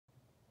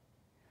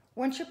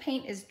Once your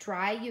paint is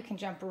dry, you can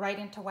jump right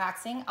into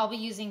waxing. I'll be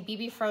using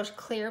BB Frösch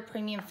Clear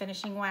Premium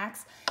Finishing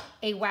Wax,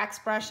 a wax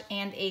brush,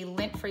 and a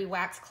lint-free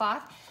wax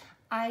cloth.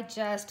 I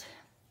just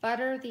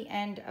butter the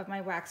end of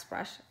my wax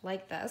brush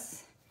like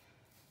this.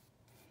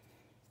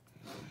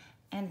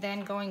 And then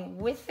going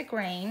with the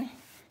grain,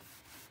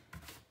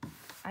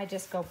 I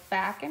just go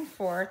back and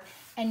forth,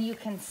 and you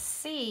can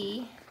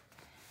see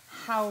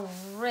how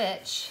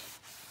rich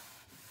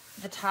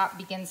the top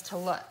begins to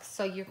look.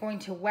 So you're going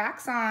to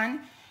wax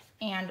on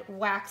and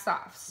wax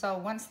off. So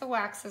once the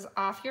wax is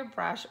off your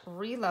brush,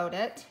 reload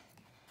it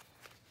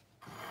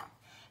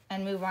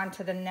and move on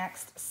to the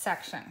next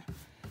section.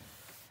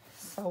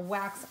 So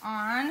wax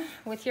on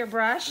with your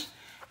brush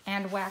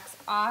and wax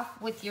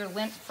off with your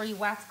lint-free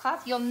wax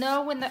cloth. You'll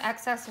know when the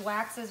excess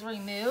wax is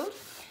removed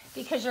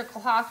because your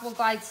cloth will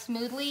glide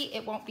smoothly,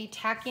 it won't be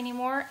tacky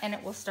anymore, and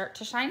it will start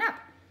to shine up.